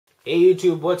Hey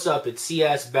YouTube, what's up? It's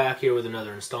CS back here with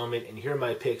another installment, and here are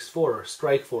my picks for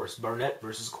Strikeforce Barnett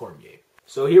versus Cormier.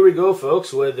 So here we go,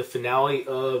 folks, with the finale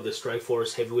of the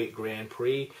Strikeforce Heavyweight Grand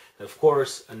Prix. And of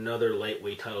course, another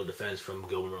lightweight title defense from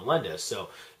Gilbert Melendez. So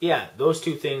yeah, those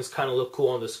two things kind of look cool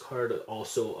on this card.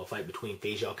 Also, a fight between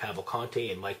Virgil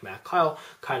Cavalcante and Mike Kyle.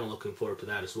 Kind of looking forward to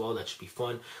that as well. That should be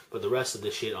fun. But the rest of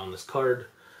the shit on this card,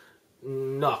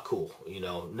 not cool. You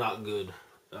know, not good.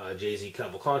 Jay-Z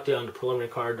Cavalcante on the preliminary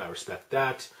card, I respect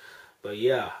that. But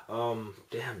yeah,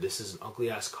 damn, this is an ugly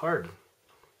ass card.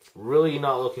 Really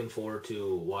not looking forward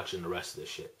to watching the rest of this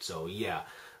shit. So yeah,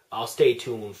 I'll stay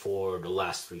tuned for the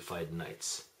last 3 fight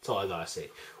nights. That's all I gotta say.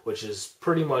 Which is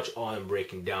pretty much all I'm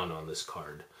breaking down on this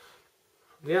card.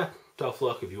 Yeah, tough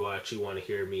luck if you actually want to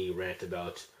hear me rant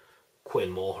about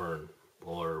Quinn Mulhern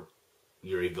or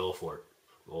Yuri Villante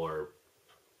or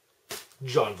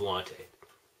John Villante.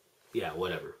 Yeah,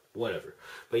 whatever.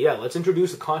 But yeah, let's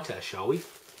introduce the contest, shall we?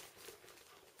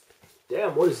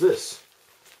 Damn, what is this?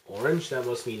 Orange? That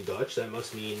must mean Dutch. That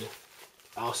must mean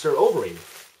Alistair Overeem.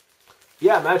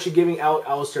 Yeah, I'm actually giving out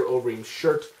Alistair Overeem's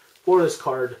shirt for this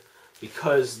card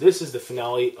because this is the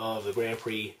finale of the Grand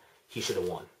Prix. He should have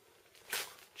won.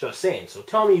 Just saying. So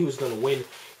tell me who's going to win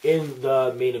in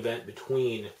the main event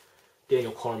between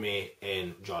Daniel Cormier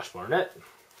and Josh Barnett.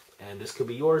 And this could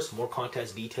be yours. More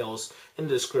contest details in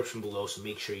the description below, so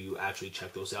make sure you actually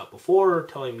check those out before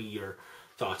telling me your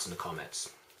thoughts in the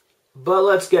comments. But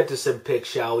let's get to some picks,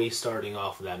 shall we? Starting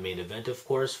off with that main event, of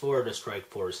course, for the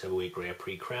Strikeforce Heavyweight Grand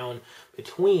Prix crown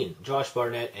between Josh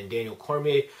Barnett and Daniel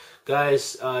Cormier.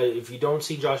 Guys, if you don't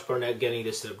see Josh Barnett getting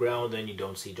this to the ground, then you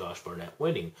don't see Josh Barnett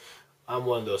winning. I'm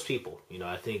one of those people. You know,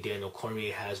 I think Daniel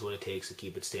Cormier has what it takes to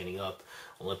keep it standing up.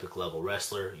 Olympic level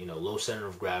wrestler, you know, low center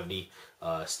of gravity,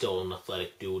 still an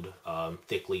athletic dude,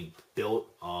 thickly built,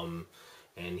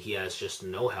 and he has just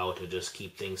know-how to just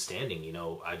keep things standing. You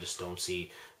know, I just don't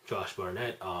see Josh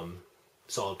Barnett,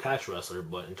 solid catch wrestler,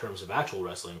 but in terms of actual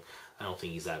wrestling, I don't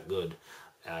think he's that good.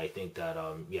 I think that,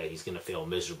 yeah, he's going to fail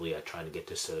miserably at trying to get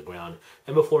this to the ground.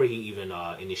 And before he even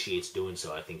initiates doing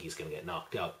so, I think he's going to get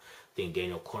knocked out. I think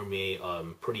Daniel Cormier,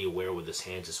 pretty aware with his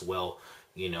hands as well.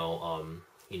 You know,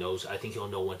 he knows. I think he'll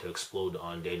know when to explode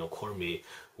on Daniel Cormier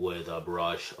with a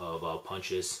barrage of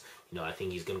punches. You know, I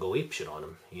think he's going to go apeshit on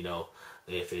him. You know,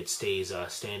 if it stays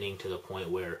standing to the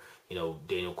point where, you know,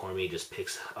 Daniel Cormier just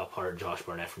picks apart Josh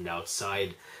Barnett from the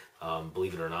outside,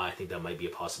 believe it or not, I think that might be a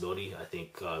possibility. I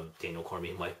think Daniel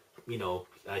Cormier might, you know,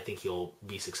 I think he'll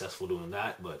be successful doing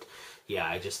that. But yeah,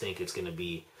 I just think it's going to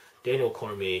be Daniel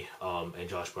Cormier and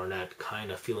Josh Barnett kind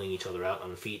of feeling each other out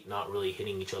on the feet, not really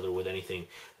hitting each other with anything.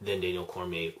 Then Daniel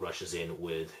Cormier rushes in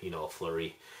with, you know, a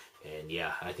flurry. And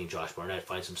yeah, I think Josh Barnett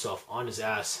finds himself on his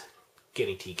ass,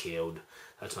 getting TKO'd.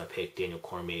 That's my pick, Daniel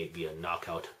Cormier via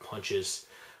knockout punches.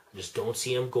 I just don't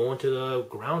see him going to the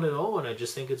ground at all, and I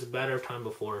just think it's a matter of time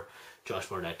before Josh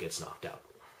Barnett gets knocked out.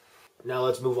 Now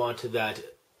let's move on to that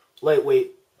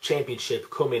lightweight championship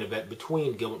co-main event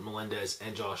between Gilbert Melendez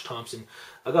and Josh Thompson.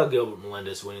 I got Gilbert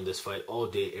Melendez winning this fight all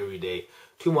day, every day.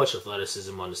 Too much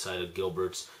athleticism on the side of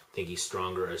Gilbert's. I think he's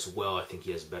stronger as well. I think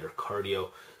he has better cardio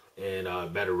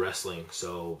and better wrestling.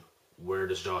 So where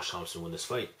does Josh Thompson win this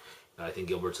fight? I think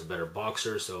Gilbert's a better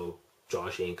boxer, so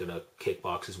Josh ain't going to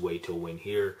kickbox his way to a win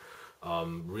here.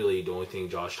 Really, the only thing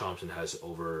Josh Thompson has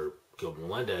over Gilbert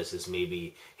Melendez is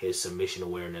maybe his submission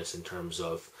awareness in terms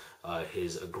of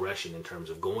his aggression in terms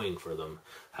of going for them.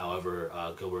 However,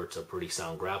 Gilbert's a pretty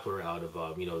sound grappler out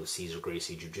of you know, the Cesar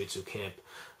Gracie Jiu-Jitsu camp.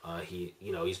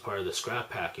 You know, he's part of the scrap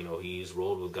pack. You know, he's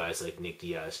rolled with guys like Nick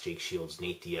Diaz, Jake Shields,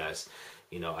 Nate Diaz.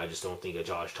 You know, I just don't think that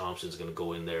Josh Thompson's going to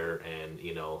go in there and,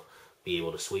 you know, be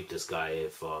able to sweep this guy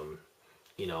if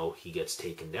you know, he gets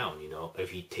taken down. You know,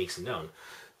 if he takes him down.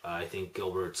 I think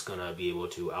Gilbert's going to be able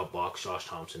to outbox Josh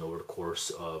Thompson over the course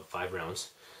of 5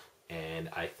 rounds. And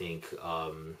I think,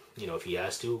 you know, if he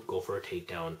has to, go for a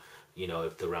takedown, you know,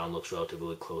 if the round looks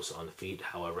relatively close on the feet.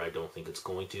 However, I don't think it's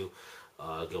going to.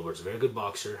 Gilbert's a very good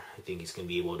boxer. I think he's going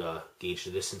to be able to gauge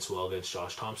the distance well against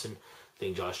Josh Thompson. I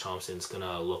think Josh Thompson's going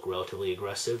to look relatively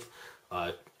aggressive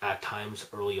at times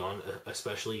early on,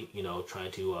 especially, you know,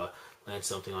 trying to land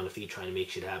something on the feet, trying to make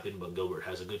shit happen. But Gilbert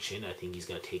has a good chin. I think he's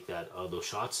going to take those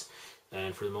shots.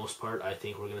 And for the most part, I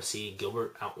think we're going to see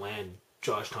Gilbert outland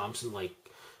Josh Thompson like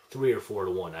 3 or 4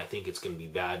 to 1. I think it's going to be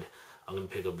bad. I'm going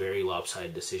to pick a very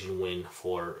lopsided decision win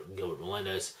for Gilbert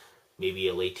Melendez. Maybe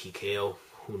a late TKO.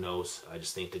 Who knows? I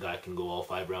just think the guy can go all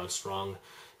 5 rounds strong.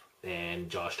 And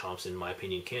Josh Thompson, in my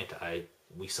opinion, can't.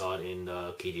 We saw it in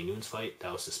the KJ Noon's fight.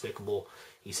 That was despicable.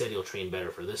 He said he'll train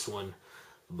better for this one.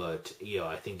 But, you know,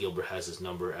 I think Gilbert has his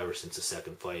number ever since the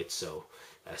second fight. So,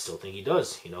 I still think he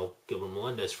does. You know, Gilbert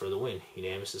Melendez for the win.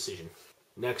 Unanimous decision.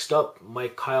 Next up,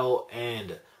 Mike Kyle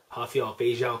and Rafael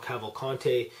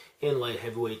Cavalcante in light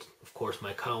heavyweight. Of course,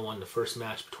 Mike Kyle won the first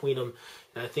match between them,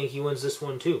 and I think he wins this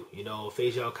one too. You know,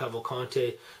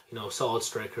 Cavalcante, you know, solid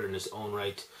striker in his own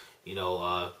right. You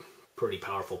know, pretty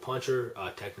powerful puncher,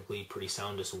 technically pretty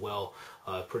sound as well,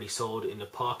 pretty solid in the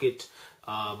pocket.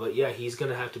 But yeah, he's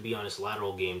going to have to be on his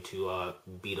lateral game to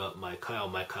beat up Mike Kyle.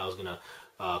 Mike Kyle's going to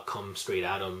come straight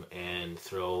at him and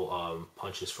throw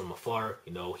punches from afar.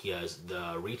 You know, he has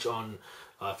the reach on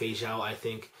Feijão, I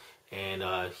think, and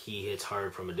he hits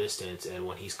hard from a distance. And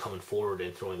when he's coming forward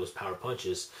and throwing those power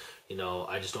punches, you know,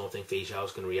 I just don't think Feijão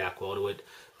is going to react well to it.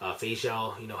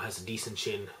 Feijão, you know, has a decent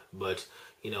chin, but,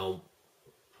 you know,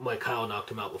 Mike Kyle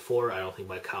knocked him out before. I don't think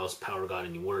Mike Kyle's power got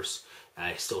any worse.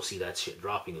 I still see that shit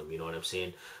dropping him, you know what I'm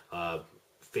saying?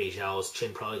 Feijão's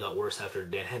chin probably got worse after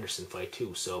the Dan Henderson fight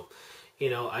too. So,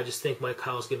 you know, I just think Mike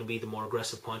Kyle's going to be the more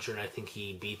aggressive puncher, and I think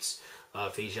he beats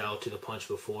Feijão to the punch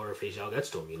before Feijão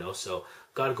gets to him, you know? So,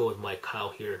 got to go with Mike Kyle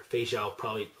here. Feijão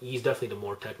probably, he's definitely the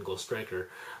more technical striker,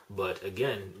 but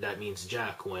again, that means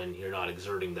jack when you're not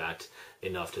exerting that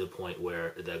enough to the point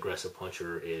where the aggressive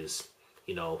puncher is,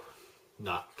 you know,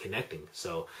 not connecting.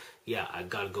 So yeah, I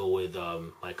gotta go with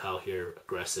Mike Kyle here,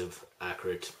 aggressive,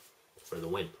 accurate for the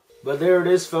win. But there it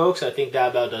is, folks. I think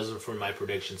that about does it for my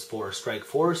predictions for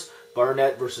Strikeforce.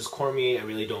 Barnett versus Cormier. I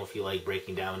really don't feel like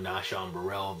breaking down Nah-Shon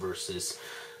Burrell versus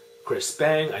Chris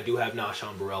Spang. I do have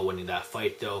Nah-Shon Burrell winning that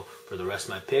fight though. For the rest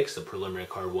of my picks, the preliminary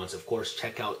card ones, of course,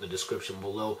 check out the description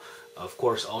below. Of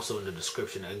course, also in the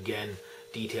description again,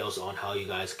 details on how you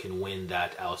guys can win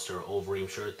that Alistair Overeem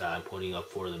shirt that I'm putting up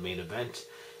for the main event.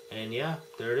 And yeah,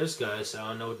 there it is, guys. I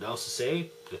don't know what else to say.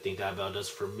 I think that about does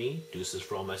it for me. Deuces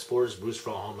for all my supporters, Bruce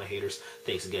for all my haters.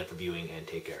 Thanks again for viewing, and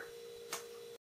take care.